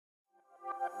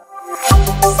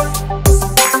All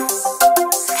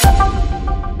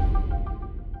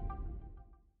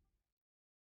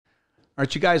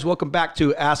right, you guys, welcome back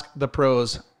to Ask the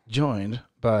Pros, joined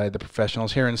by the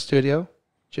professionals here in studio,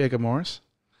 Jacob Morris.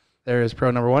 There is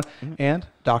pro number one, and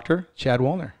Dr. Chad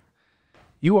Wollner.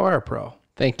 You are a pro.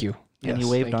 Thank you. And Yes,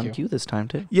 you waved thank on you. cue this time,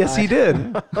 too. Yes, he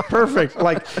did. Perfect.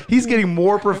 Like, he's getting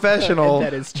more professional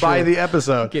That is by true. the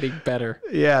episode. Getting better.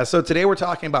 Yeah, so today we're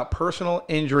talking about personal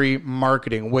injury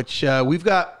marketing, which we've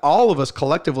got, all of us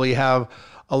collectively have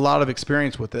a lot of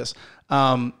experience with this.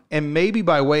 And maybe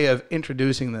by way of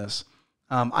introducing this,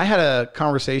 I had a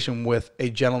conversation with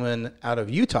a gentleman out of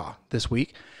Utah this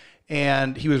week,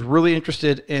 and he was really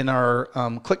interested in our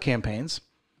click campaigns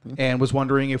and was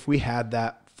wondering if we had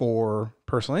that for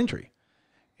personal injury.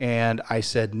 And I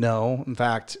said, no. In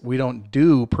fact, we don't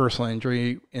do personal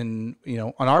injury on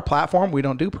our platform. We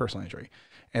don't do personal injury.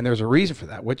 And there's a reason for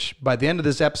that, which by the end of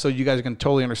this episode, you guys are going to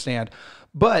totally understand.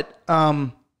 But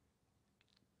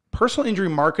personal injury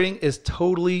marketing is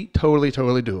totally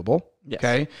doable. Yes.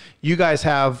 Okay. You guys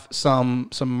have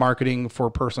some marketing for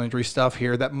personal injury stuff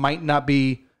here that might not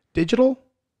be digital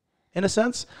in a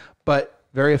sense, but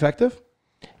very effective.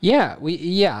 Yeah,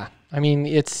 I mean,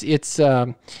 it's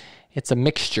a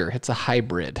mixture. It's a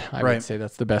hybrid. I Right. would say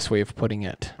that's the best way of putting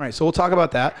it. All right. So we'll talk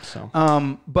about that. So.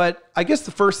 But I guess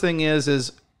the first thing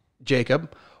is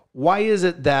Jacob, why is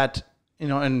it that,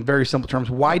 in very simple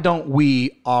terms, why don't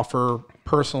we offer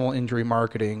personal injury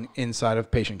marketing inside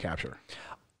of Patient Capture?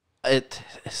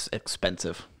 It's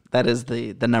expensive. That is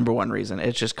the number one reason.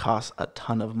 It just costs a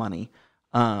ton of money.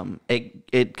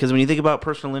 Because when you think about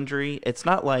personal injury, it's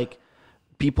not like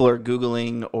people are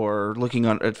Googling or looking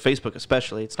on at Facebook,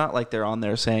 especially. It's not like they're on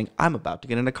there saying, "I'm about to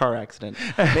get in a car accident."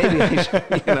 Maybe I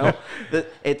should,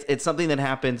 it's something that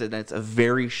happens, and it's a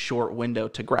very short window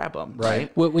to grab them.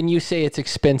 Right. When you say it's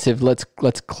expensive, let's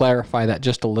clarify that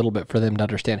just a little bit for them to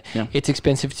understand. Yeah. It's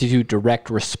expensive to do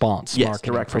direct response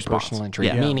marketing direct for response. personal injury.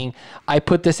 Yeah. Meaning, I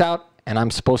put this out, and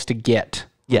I'm supposed to get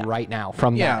right now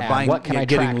from that ad. buying- What can I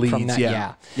getting track leads, from that?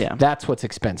 yeah. Yeah. That's what's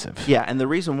expensive. Yeah, and the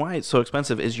reason why it's so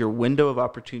expensive is your window of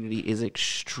opportunity is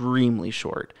extremely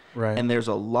short. Right. And there's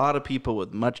a lot of people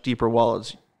with much deeper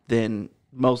wallets than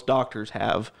most doctors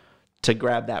have to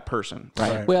grab that person.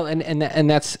 Right. Well, and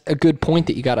that's a good point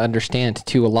that you got to understand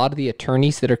too. A lot of the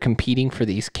attorneys that are competing for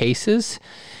these cases,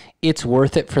 it's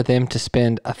worth it for them to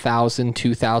spend $1,000,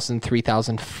 $2,000,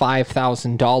 $3,000,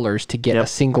 $5,000 to get a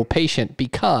single patient,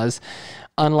 because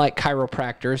unlike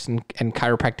chiropractors and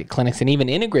chiropractic clinics, and even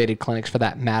integrated clinics for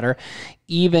that matter,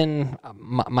 even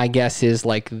my guess is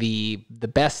like the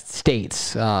best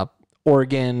states,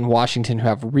 Oregon, Washington, who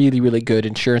have really good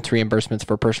insurance reimbursements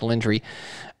for personal injury,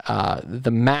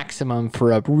 the maximum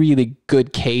for a really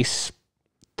good case,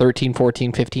 $13,000,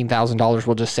 $14,000, $15,000,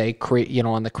 we'll just say,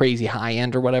 on the crazy high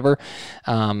end or whatever,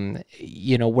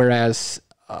 whereas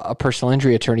a personal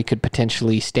injury attorney could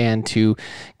potentially stand to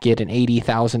get an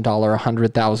 $80,000,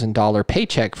 $100,000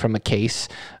 paycheck from a case,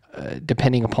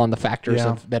 depending upon the factors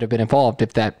that have been involved.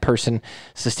 If that person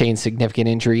sustained significant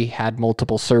injury, had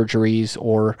multiple surgeries,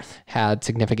 or had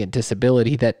significant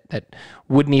disability that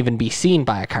wouldn't even be seen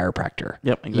by a chiropractor.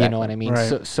 Yep, exactly. You know what I mean?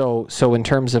 Right. So in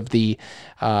terms of the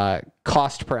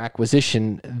cost per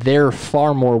acquisition, they're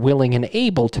far more willing and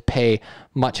able to pay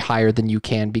much higher than you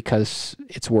can, because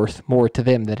it's worth more to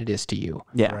them than it is to you.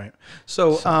 Yeah. Right.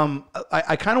 So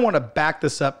I kind of want to back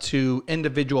this up to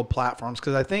individual platforms,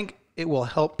 because I think it will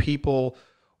help people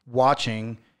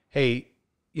watching. Hey,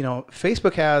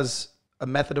 Facebook has a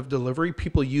method of delivery.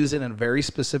 People use it in a very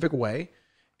specific way.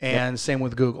 And same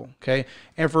with Google. Okay.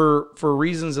 And for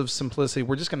reasons of simplicity,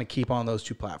 we're just going to keep on those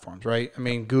two platforms, right? I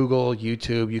mean, Google,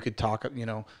 YouTube, you could talk,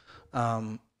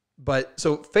 but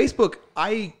so Facebook,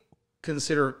 I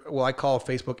call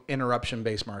Facebook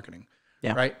interruption-based marketing.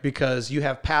 Yeah. Right. Because you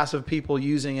have passive people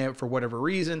using it for whatever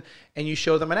reason, and you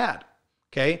show them an ad.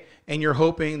 Okay. And you're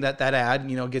hoping that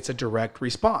ad, gets a direct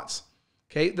response.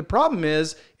 Okay. The problem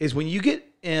is when you get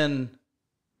in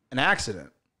an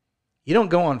accident, you don't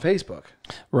go on Facebook.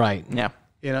 Right. Yeah.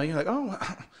 You're like, oh,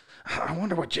 I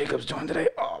wonder what Jacob's doing today.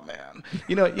 Oh man.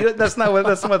 That's not what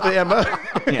the MO.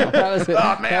 Yeah. That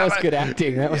was good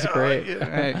acting. That was great.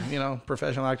 Right.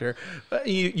 Professional actor.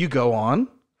 You go on.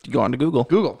 You go on to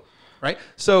Google. Right.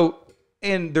 So,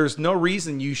 and there's no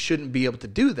reason you shouldn't be able to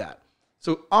do that.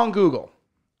 So on Google,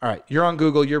 all right, you're on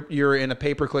Google, you're in a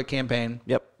pay-per-click campaign.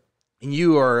 Yep. And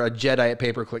you are a Jedi at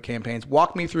pay-per-click campaigns.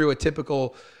 Walk me through a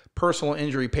typical personal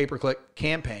injury pay-per-click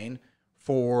campaign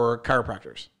for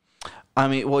chiropractors. I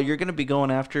mean, well, you're going to be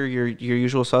going after your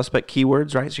usual suspect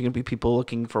keywords, right? So you're going to be people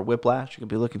looking for whiplash. You're going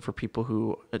to be looking for people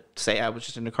who say, I was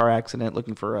just in a car accident,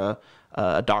 looking for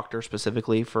a doctor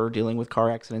specifically for dealing with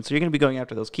car accidents. So you're going to be going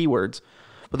after those keywords.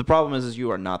 But the problem is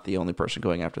you are not the only person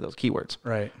going after those keywords.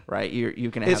 Right. Right.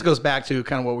 You can. This goes back to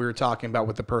kind of what we were talking about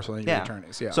with the personal injury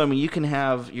attorneys. Yeah. So I mean, you can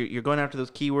have you're going after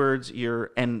those keywords.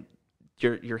 You're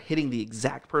hitting the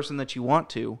exact person that you want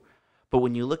to. But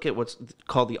when you look at what's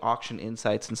called the auction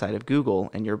insights inside of Google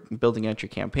and you're building out your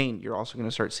campaign, you're also going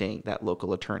to start seeing that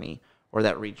local attorney or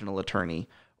that regional attorney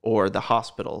or the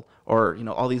hospital or,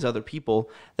 all these other people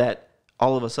that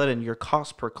all of a sudden your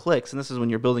cost per clicks, and this is when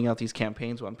you're building out these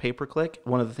campaigns on pay-per-click,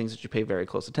 one of the things that you pay very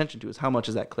close attention to is how much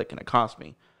is that click going to cost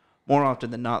me? More often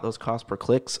than not, those cost per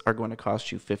clicks are going to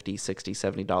cost you $50,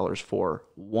 $60, $70 for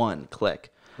one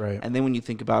click. Right. And then when you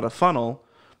think about a funnel,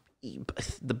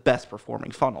 the best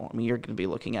performing funnel, I mean, you're going to be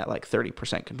looking at like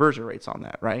 30% conversion rates on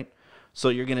that, right? So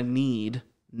you're going to need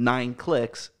 9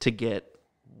 clicks to get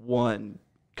one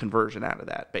conversion out of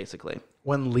that, basically.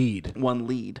 One lead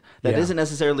that isn't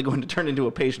necessarily going to turn into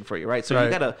a patient for you, right? So you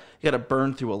gotta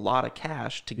burn through a lot of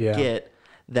cash to get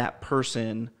that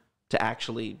person to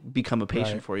actually become a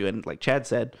patient for you. And like Chad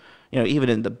said, even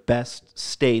in the best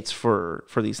states for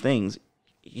these things,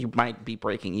 you might be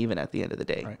breaking even at the end of the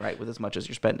day, right? With as much as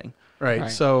you're spending.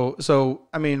 Right. So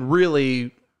I mean,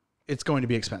 really, it's going to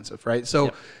be expensive, right?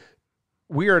 So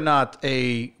we are not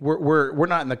we're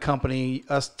not in the company,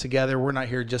 us together. We're not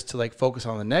here just to like focus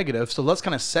on the negative. So let's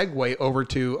kind of segue over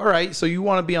to, all right, so you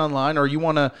want to be online or you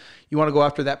want to go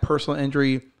after that personal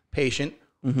injury patient.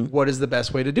 Mm-hmm. What is the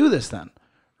best way to do this then?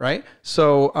 Right.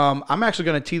 So I'm actually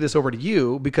going to tee this over to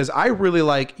you because I really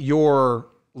like your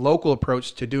local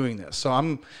approach to doing this. So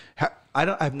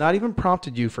I've not even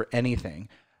prompted you for anything.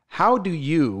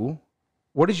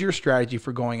 What is your strategy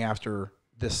for going after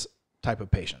this type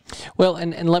of patient? Well,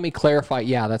 and let me clarify.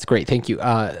 Yeah, that's great. Thank you.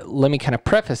 Let me kind of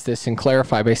preface this and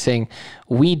clarify by saying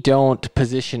we don't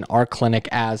position our clinic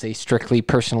as a strictly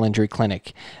personal injury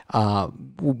clinic.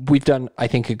 We've done, I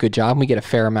think, a good job. We get a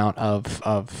fair amount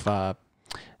of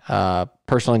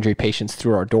personal injury patients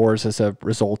through our doors as a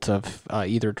result of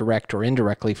either direct or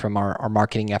indirectly from our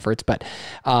marketing efforts. But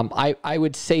I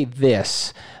would say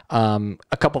this,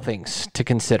 a couple things to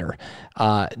consider.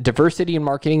 Diversity in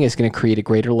marketing is going to create a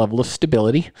greater level of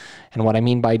stability. And what I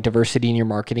mean by diversity in your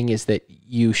marketing is that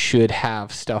you should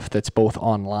have stuff that's both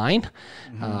online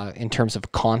in terms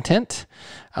of content.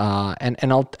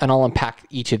 And I'll unpack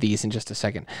each of these in just a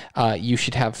second. You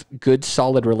should have good,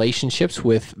 solid relationships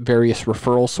with various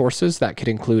referral sources. That could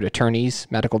include attorneys,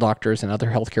 medical doctors, and other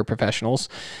healthcare professionals.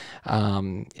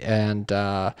 And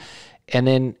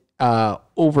then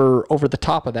over the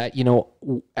top of that,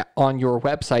 on your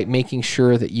website, making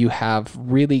sure that you have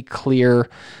really clear,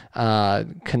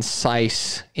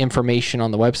 concise information on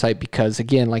the website, because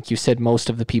again, like you said, most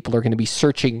of the people are going to be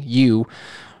searching you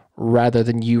rather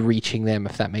than you reaching them,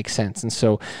 if that makes sense. And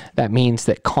so that means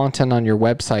that content on your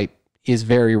website is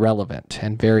very relevant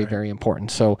and very, very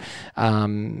important. So,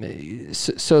 from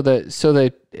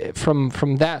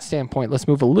that standpoint, let's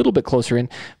move a little bit closer in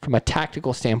from a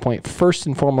tactical standpoint. First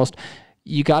and foremost,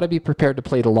 you got to be prepared to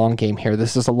play the long game here.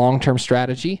 This is a long-term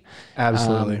strategy.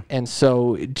 Absolutely. And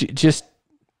so just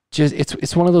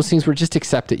it's one of those things where just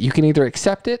accept it. You can either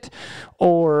accept it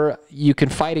or you can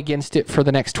fight against it for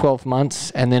the next 12 months.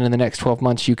 And then in the next 12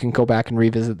 months, you can go back and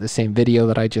revisit the same video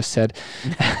that I just said.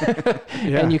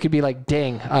 And you could be like,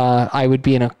 dang, I would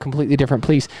be in a completely different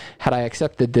place had I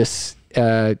accepted this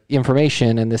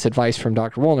information and this advice from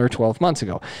Dr. Woolner 12 months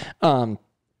ago.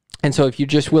 And so if you're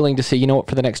just willing to say, you know what,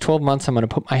 for the next 12 months, I'm going to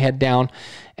put my head down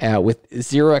with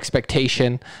zero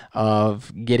expectation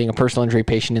of getting a personal injury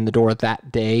patient in the door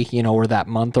that day, or that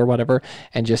month or whatever,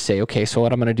 and just say, okay, so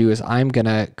what I'm going to do is I'm going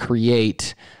to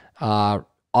create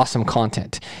awesome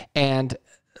content. And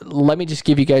let me just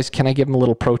give you guys, can I give them a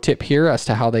little pro tip here as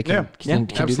to how they can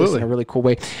do this in a really cool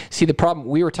way? See, the problem,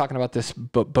 we were talking about this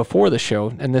before the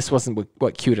show, and this wasn't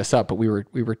what queued us up, but we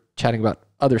were chatting about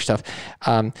other stuff.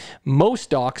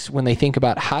 Most docs, when they think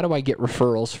about how do I get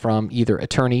referrals from either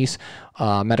attorneys,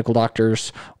 medical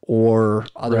doctors, or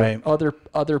other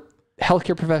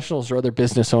healthcare professionals or other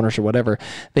business owners or whatever,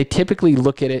 they typically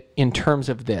look at it in terms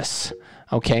of this.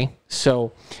 Okay,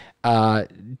 so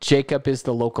Jacob is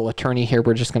the local attorney here.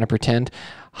 We're just going to pretend.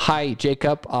 Hi,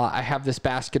 Jacob. I have this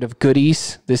basket of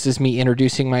goodies. This is me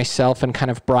introducing myself and kind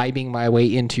of bribing my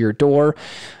way into your door.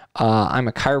 I'm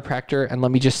a chiropractor, and let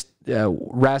me just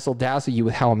razzle dazzle you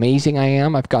with how amazing I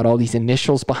am. I've got all these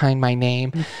initials behind my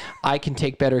name. I can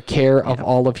take better care of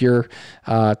all of your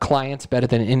clients better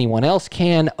than anyone else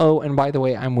can. Oh, and by the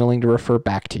way, I'm willing to refer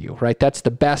back to you, right? That's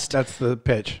the best. That's the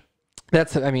pitch.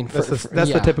 That's, I mean, That's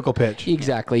the typical pitch.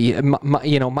 Exactly.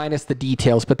 Minus the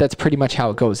details, but that's pretty much how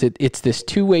it goes. It's this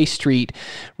two-way street,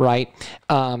 right?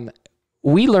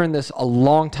 We learned this a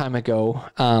long time ago.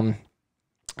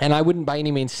 And I wouldn't by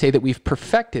any means say that we've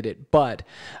perfected it, but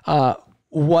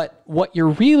what you're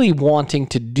really wanting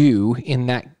to do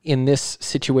in this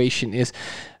situation is,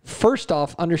 first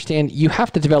off, understand you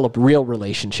have to develop real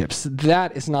relationships.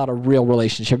 That is not a real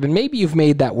relationship, and maybe you've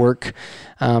made that work,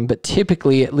 but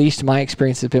typically, at least my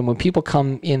experience has been, when people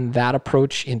come in that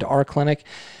approach into our clinic,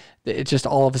 it just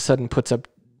all of a sudden puts up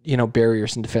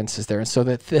barriers and defenses there. And so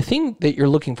the thing that you're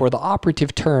looking for, the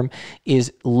operative term,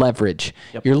 is leverage.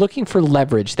 Yep. You're looking for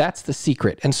leverage. That's the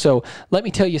secret. And so let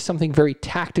me tell you something very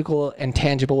tactical and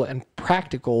tangible and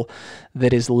practical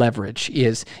that is leverage.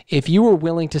 Is if you were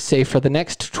willing to say for the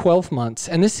next 12 months,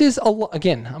 and this is,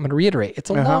 again, I'm going to reiterate,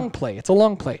 it's a long play. It's a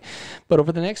long play. But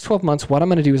over the next 12 months, what I'm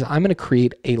going to do is I'm going to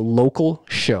create a local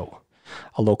show.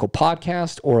 A local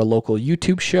podcast or a local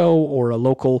YouTube show or a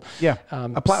local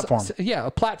a platform.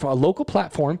 A local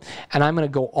platform, and I'm going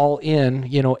to go all in.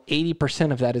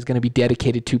 80% of that is going to be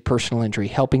dedicated to personal injury,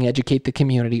 helping educate the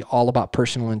community all about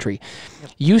personal injury.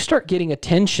 Yep. You start getting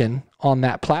attention on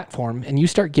that platform, and you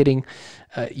start getting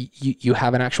you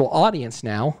have an actual audience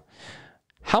now.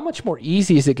 How much more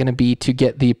easy is it going to be to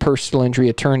get the personal injury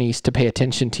attorneys to pay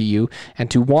attention to you and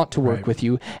to want to work with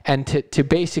you, and to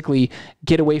basically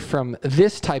get away from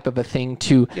this type of a thing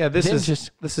to this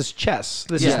is chess.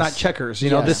 This is not checkers.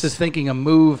 This is thinking a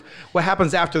move. What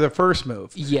happens after the first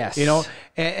move? Yes.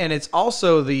 And it's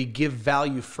also the give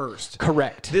value first.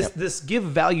 Correct. This give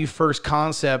value first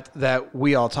concept that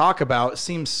we all talk about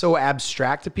seems so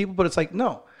abstract to people, but it's like,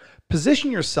 no.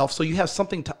 Position yourself so you have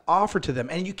something to offer to them,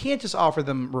 and you can't just offer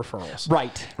them referrals,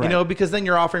 right? Because then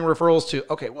you're offering referrals to,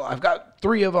 okay, well, I've got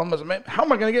 3 of them. How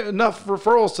am I going to get enough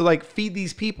referrals to feed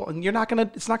these people? And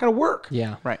it's not going to work.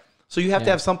 Yeah, right. So you have to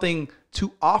have something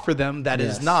to offer them that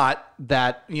is not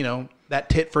that that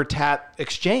tit for tat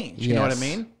exchange. You know what I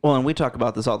mean? Well, and we talk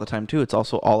about this all the time too. It's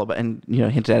also all about, and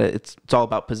hinted at it, it's all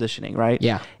about positioning, right?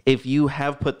 Yeah. If you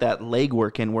have put that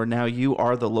legwork in where now you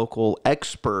are the local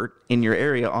expert in your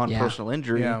area on personal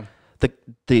injury,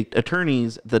 the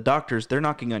attorneys, the doctors, they're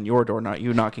knocking on your door, not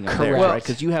you knocking on theirs, right?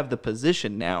 Because you have the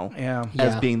position now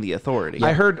as being the authority.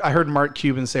 I heard Mark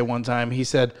Cuban say one time, he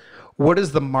said, "What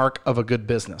is the mark of a good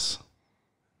business?"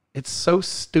 It's so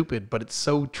stupid, but it's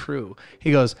so true.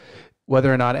 He goes,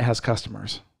 whether or not it has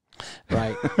customers.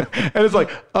 Right. And it's like,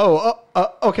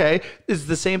 okay. It's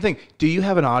the same thing. Do you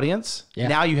have an audience? Yeah.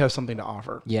 Now you have something to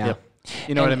offer. Yeah. Yep.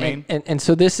 You know what I mean? And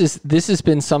so this has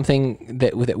been something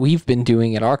that we've been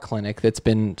doing at our clinic that's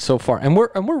been so far, and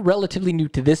we're relatively new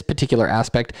to this particular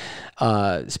aspect.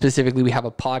 Specifically, we have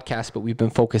a podcast, but we've been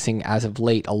focusing as of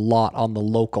late a lot on the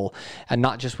local, and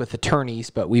not just with attorneys,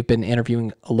 but we've been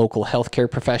interviewing local healthcare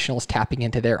professionals, tapping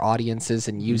into their audiences,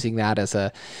 and using that as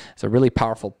a really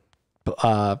powerful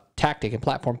tactic and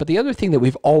platform. But the other thing that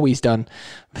we've always done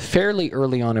fairly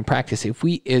early on in practice,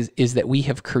 is that we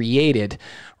have created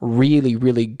really,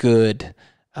 really good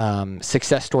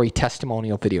success story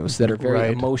testimonial videos that are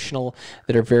very emotional,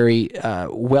 that are very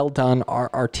well done,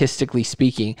 artistically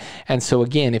speaking. And so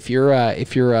again, if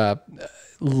you're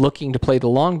looking to play the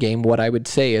long game, what I would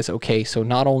say is, okay, so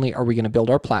not only are we going to build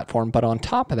our platform, but on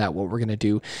top of that, what we're going to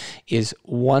do is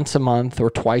once a month or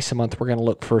twice a month, we're going to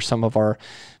look for some of our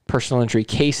personal injury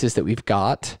cases that we've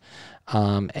got.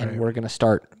 And we're going to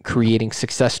start creating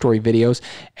success story videos.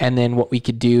 And then what we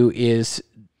could do is,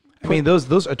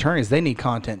 those attorneys, they need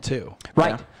content too.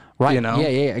 Right. Yeah. Right. Yeah,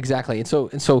 exactly. And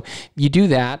so you do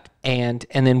that, and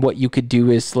then what you could do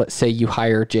is, let's say you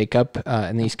hire Jacob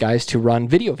and these guys to run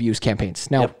video views campaigns.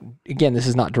 Now, again, this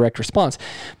is not direct response,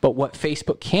 but what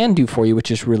Facebook can do for you, which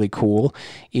is really cool,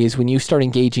 is when you start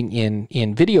engaging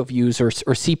in video views or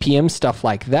CPM stuff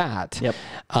like that,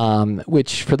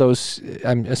 which for those,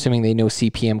 I'm assuming they know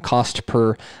CPM, cost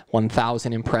per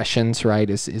 1,000 impressions, right?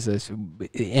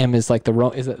 M is like the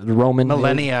Roman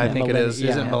millennia, I think it is.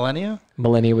 Is it millennia?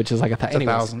 Millennia, which is like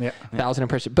 1,000, 1,000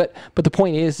 impressions. But the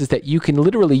point is that you can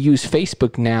literally use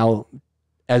Facebook now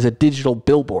as a digital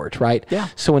billboard, right? Yeah.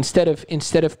 So instead of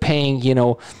paying,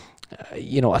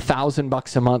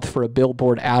 $1,000 a month for a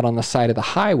billboard out on the side of the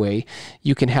highway,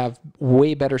 you can have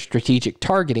way better strategic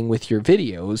targeting with your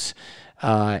videos,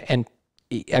 and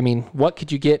I mean, what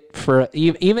could you get for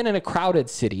even in a crowded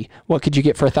city? What could you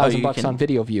get for $1,000 on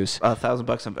video views?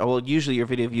 $1,000 well, usually your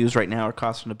video views right now are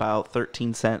costing about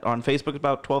 13 cents on Facebook,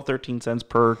 about 12-13 cents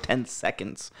per 10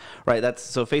 seconds, right? That's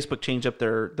so Facebook changed up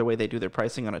the way they do their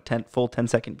pricing on a full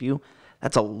 10-second view.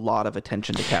 That's a lot of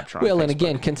attention to capture on Well, Facebook. and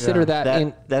again, consider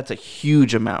that's a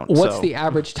huge amount. What's the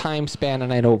average time span?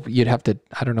 And I know you'd have to,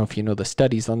 I don't know if you know the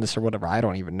studies on this or whatever. I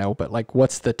don't even know, but like,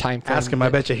 what's the time frame? Ask him. I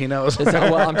bet you he knows.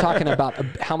 Well, I'm talking about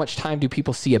how much time do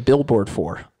people see a billboard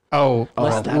for?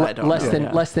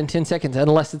 Less than 10 seconds,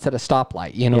 unless it's at a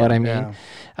stoplight. You know what I mean?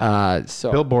 Yeah.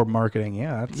 So billboard marketing.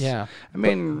 Yeah. I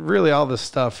mean, really all this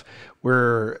stuff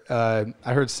where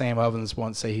I heard Sam Ovens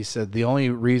once say, he said, the only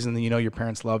reason that you know your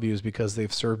parents love you is because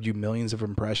they've served you millions of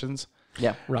impressions.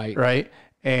 Yeah. Right. Right.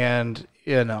 And,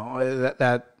 you know,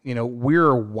 that you know,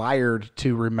 we're wired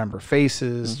to remember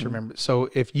faces, to remember. So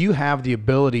if you have the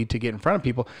ability to get in front of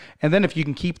people, and then if you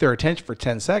can keep their attention for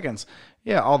 10 seconds,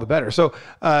 yeah, all the better. So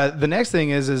the next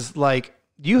thing is like,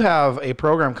 you have a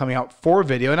program coming out for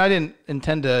video, and I didn't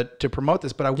intend to promote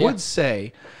this, but I would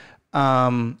say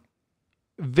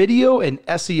video and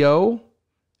SEO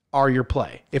are your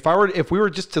play. If we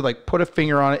were just to like put a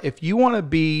finger on it, if you want to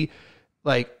be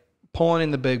like pulling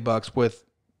in the big bucks with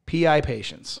PI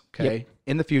patients, okay,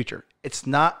 in the future, it's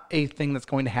not a thing that's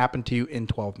going to happen to you in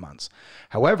 12 months.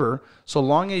 However, so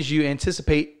long as you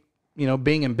anticipate, you know,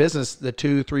 being in business the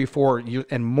 2, 3, 4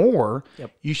 and more,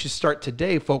 you should start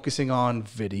today focusing on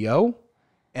video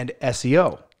and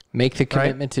SEO. Make the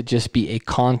commitment to just be a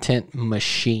content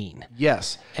machine.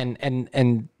 Yes.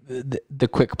 And the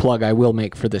quick plug I will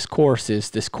make for this course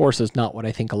is not what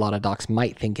I think a lot of docs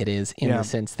might think it is, in the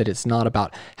sense that it's not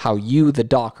about how you, the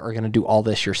doc, are going to do all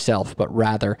this yourself, but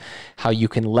rather how you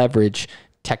can leverage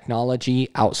technology,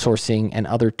 outsourcing, and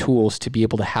other tools to be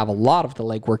able to have a lot of the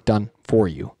legwork done for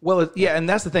you. Well, yeah, and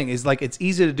that's the thing, is like, it's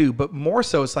easy to do, but more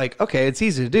so it's like, okay, it's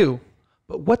easy to do,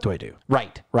 but what do I do?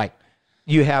 Right.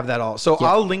 You have that all. So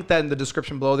I'll link that in the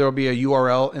description below. There will be a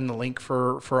URL in the link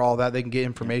for all that. They can get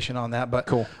information on that. But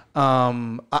cool.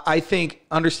 I think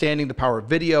understanding the power of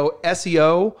video,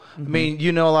 SEO, I mean,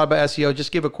 you know a lot about SEO.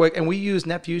 Just give a quick, and we use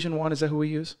NetFusion One. Is that who we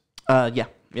use? Yeah.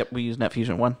 Yep. We use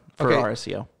NetFusion One for our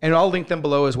SEO. And I'll link them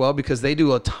below as well, because they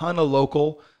do a ton of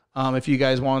local, if you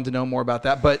guys wanted to know more about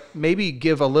that. But maybe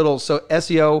give a little, so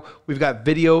SEO, we've got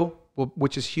video,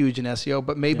 which is huge in SEO,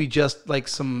 but maybe just like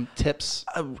some tips.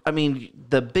 I mean,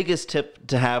 the biggest tip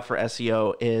to have for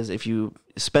SEO is if you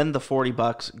spend the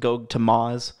 $40, go to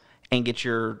Moz and get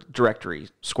your directory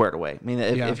squared away. I mean,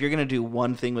 if you're going to do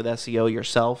one thing with SEO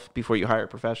yourself before you hire a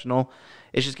professional,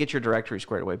 it's just get your directory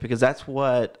squared away, because that's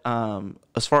what,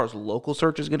 as far as local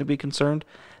search is going to be concerned,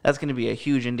 that's going to be a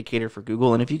huge indicator for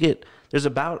Google. And if you there's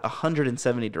about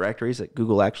 170 directories that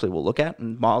Google actually will look at,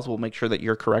 and Moz will make sure that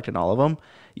you're correct in all of them.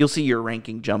 You'll see your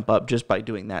ranking jump up just by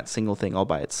doing that single thing all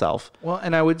by itself. Well,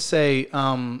 and I would say,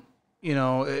 you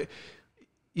know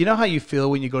how you feel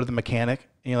when you go to the mechanic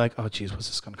and you're like, oh, geez, what's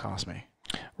this going to cost me?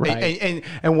 Right.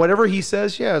 And whatever he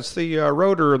says, it's the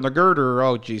rotor and the girder.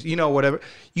 Oh, geez, you know, whatever.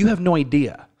 You have no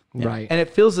idea. Right. And it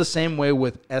feels the same way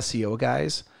with SEO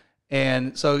guys.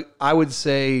 And so I would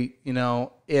say, you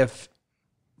know, if,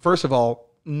 first of all,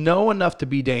 know enough to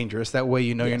be dangerous. That way,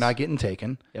 you know, you're not getting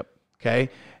taken. Yep. Okay.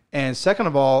 And second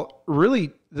of all,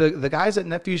 really, the guys at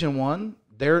NetFusion One,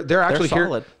 they're actually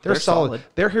solid. Here. They're solid.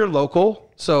 They're here local.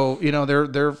 So, you know,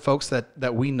 they're folks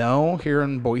that we know here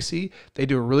in Boise. They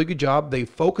do a really good job. They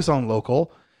focus on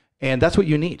local, and that's what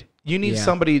you need. You need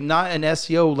somebody, not an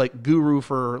SEO like guru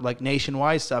for like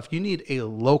nationwide stuff. You need a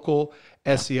local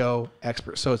SEO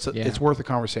expert. So it's worth a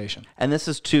conversation. And this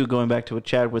is too, going back to what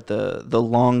Chad with the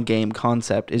long game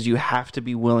concept, is you have to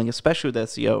be willing, especially with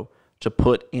SEO, to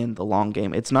put in the long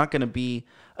game. It's not going to be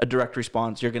a direct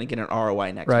response. You're going to get an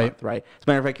ROI next month, right? As a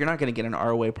matter of fact, you're not going to get an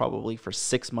ROI probably for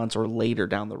 6 months or later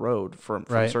down the road from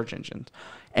search engines.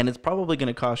 And it's probably going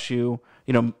to cost you,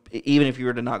 you know, even if you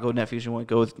were to not go NetFusion One,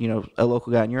 go with, you know, a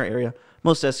local guy in your area,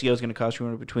 most SEO is going to cost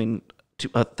you between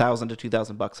 $1,000 to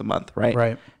 $2,000 a month, right?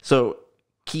 Right. So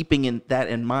keeping that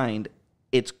in mind,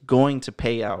 it's going to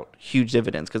pay out huge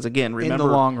dividends. Because again, remember,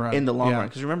 in the long run.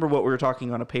 Because remember what we were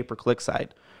talking on a pay-per-click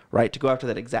side, right? To go after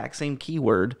that exact same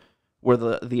keyword where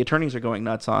the attorneys are going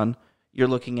nuts on, you're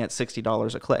looking at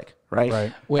 $60 a click, right?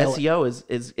 Right. Well, SEO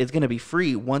is going to be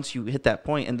free once you hit that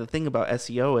point. And the thing about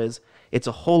SEO is it's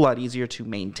a whole lot easier to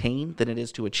maintain than it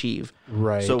is to achieve.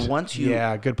 Right. So once you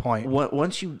good point.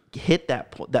 Once you hit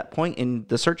that point in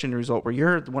the search engine result where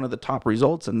you're one of the top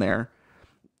results in there,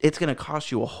 it's going to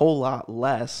cost you a whole lot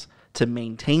less to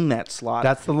maintain that slot.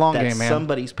 That's the long game, man.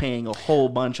 Somebody's paying a whole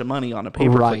bunch of money on a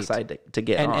pay-per-click Right. side to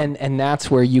get on. And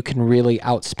that's where you can really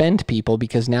outspend people,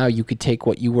 because now you could take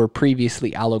what you were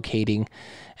previously allocating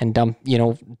and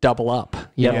double up,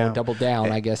 double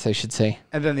down, I guess I should say.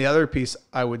 And then the other piece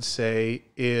I would say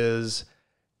is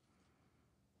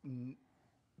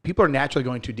people are naturally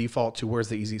going to default to where's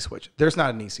the easy switch. There's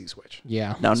not an easy switch.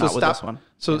 Yeah. No, So not with stop- this one.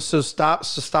 So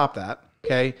stop that.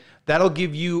 Okay. That'll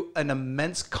give you an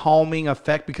immense calming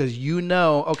effect because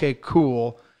okay,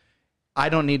 cool. I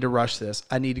don't need to rush this.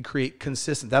 I need to create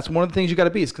consistent. That's one of the things you got to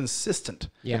be is consistent.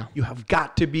 Yeah. You have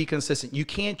got to be consistent. You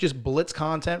can't just blitz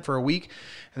content for a week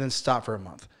and then stop for a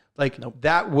month. Like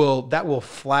that will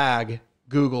flag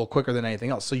Google quicker than anything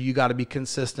else. So you got to be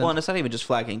consistent. Well, and it's not even just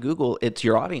flagging Google; it's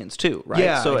your audience too, right?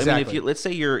 Yeah, So I mean, exactly. if let's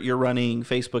say you're running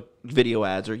Facebook video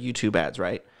ads or YouTube ads,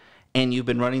 right? And you've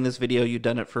been running this video, you've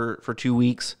done it for 2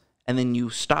 weeks, and then you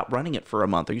stop running it for a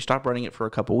month, or you stop running it for a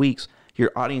couple weeks.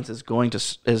 Your audience is going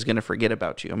to forget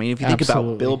about you. I mean, if you think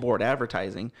Absolutely. about billboard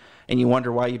advertising, and you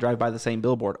wonder why you drive by the same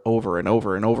billboard over and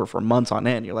over and over for months on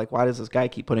end, you're like, why does this guy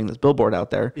keep putting this billboard out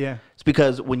there? Yeah. It's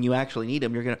because when you actually need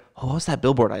them, you're gonna, what's that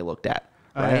billboard I looked at?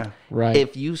 Right. yeah. Right.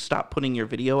 If you stop putting your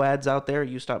video ads out there,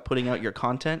 you stop putting out your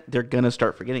content, they're gonna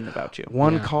start forgetting about you.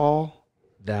 One call,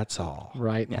 that's all.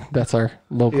 Right. That's our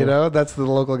local. You know, that's the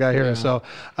local guy here. So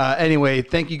anyway,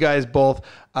 thank you guys both.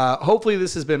 Hopefully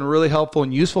this has been really helpful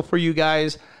and useful for you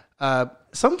guys.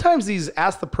 Sometimes these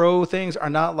Ask the Pro things are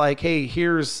not like, hey,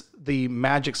 here's the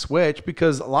magic switch,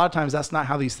 because a lot of times that's not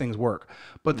how these things work.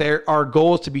 But there are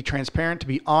goals to be transparent, to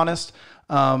be honest.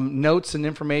 Notes and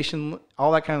information,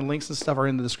 all that kind of links and stuff are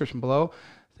in the description below.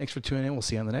 Thanks for tuning in. We'll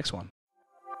see you on the next one.